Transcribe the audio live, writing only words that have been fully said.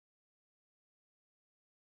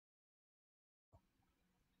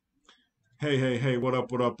Hey, hey, hey, what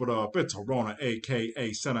up, what up, what up? It's Rona, aka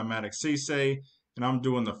Cinematic Cisse, and I'm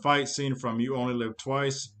doing the fight scene from You Only Live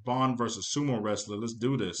Twice, Bond versus Sumo Wrestler. Let's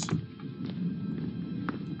do this.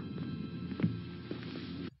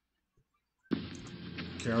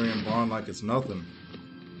 Carrying Bond like it's nothing.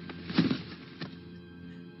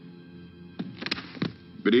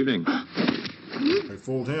 Good evening. They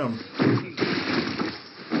fooled him.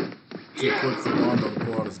 Too quick for Bond to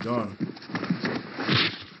pull out his gun.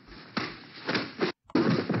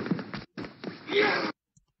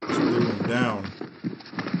 Threw him down.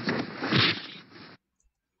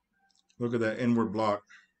 Look at that inward block.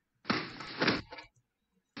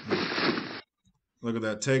 Look at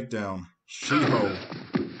that takedown. She-Ho.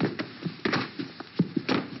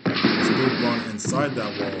 Screwed Bond inside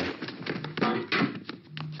that wall.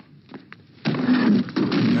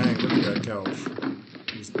 Dang, look at that couch.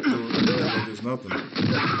 Just threw it there like there's nothing.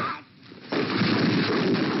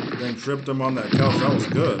 Dang, tripped him on that couch. That was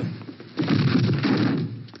good.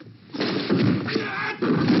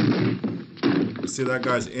 You see that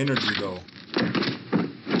guy's energy though.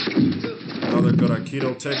 Another good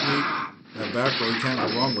Aikido technique. That back row, you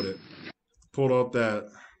can't go wrong with it. Pulled out that.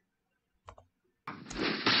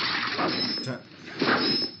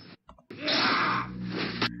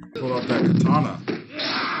 Pulled out that katana.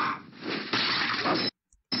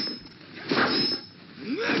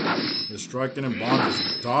 They're striking and Bond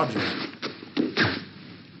is dodging it.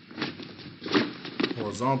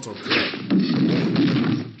 Horizontal kick.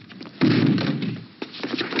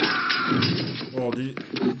 Oh,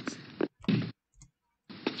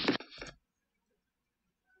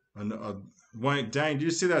 dang, did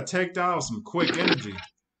you see that takedown with some quick energy?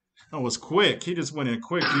 That was quick. He just went in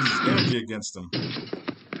quick, used his energy against him.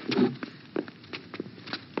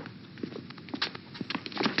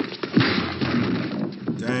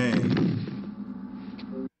 Dang.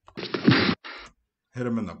 Hit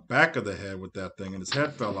him in the back of the head with that thing and his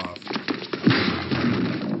head fell off.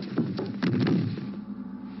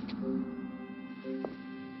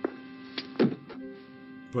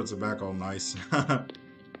 Puts it back all nice.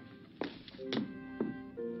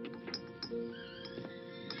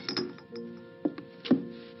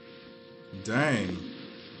 Dang.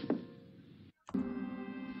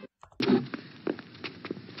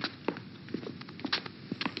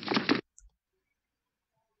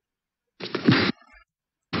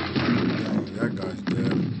 That guy's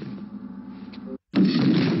dead.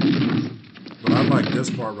 But I like this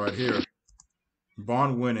part right here.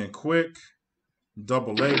 Bond went in quick.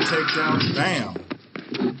 Double leg takedown. Bam.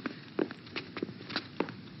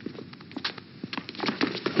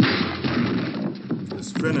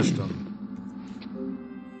 Just finished him.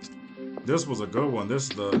 This was a good one. This is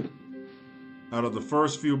the, out of the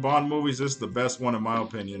first few Bond movies, this is the best one in my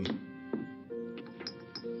opinion.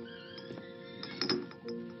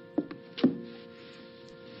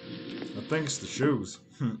 I think it's the shoes.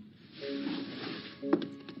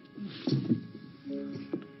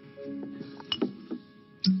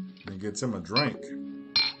 And gets him a drink.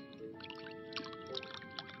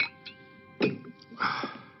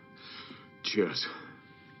 Cheers.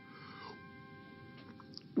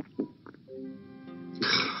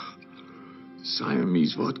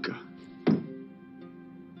 Siamese vodka.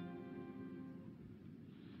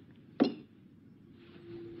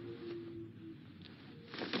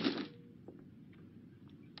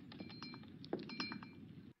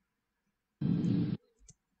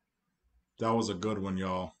 That was a good one,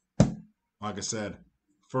 y'all. Like I said,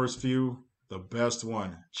 first few, the best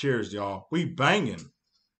one. Cheers, y'all. We banging.